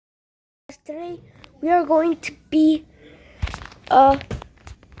Today we are going to be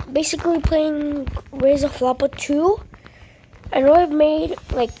basically playing Raise a Floppa 2. I know I've made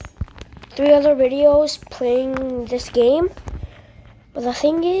like 3 other videos playing this game, but the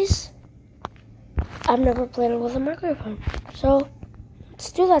thing is, I've never played it with a microphone. So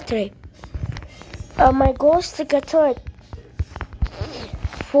let's do that today. My goal is to get to like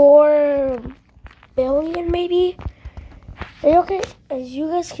 4 billion maybe. Okay, as you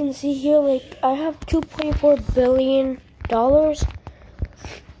guys can see here, like I have $2.4 billion.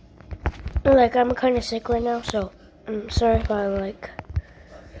 Like I'm kind of sick right now, so I'm sorry if I like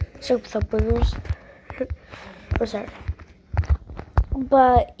soup the burgers. I'm sorry.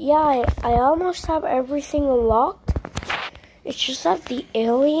 But yeah, I almost have everything unlocked. It's just that the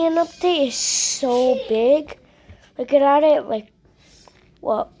alien update is so big. Like it added like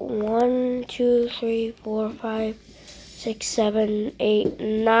what 1, 2, 3, 4, 5, 6, 7, 8,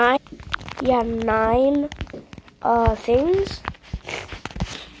 9. Yeah, 9 things.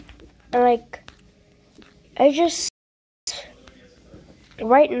 And like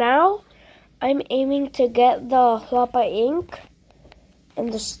right now I'm aiming to get the floppa ink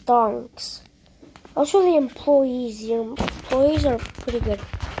and the stonks. Also the employees. The employees are pretty good.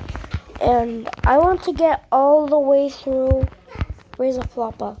 And I want to get all the way through Raise a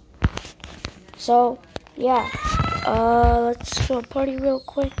Floppa. So yeah. Let's go party real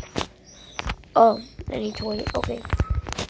quick. Oh, I need to wait. Okay.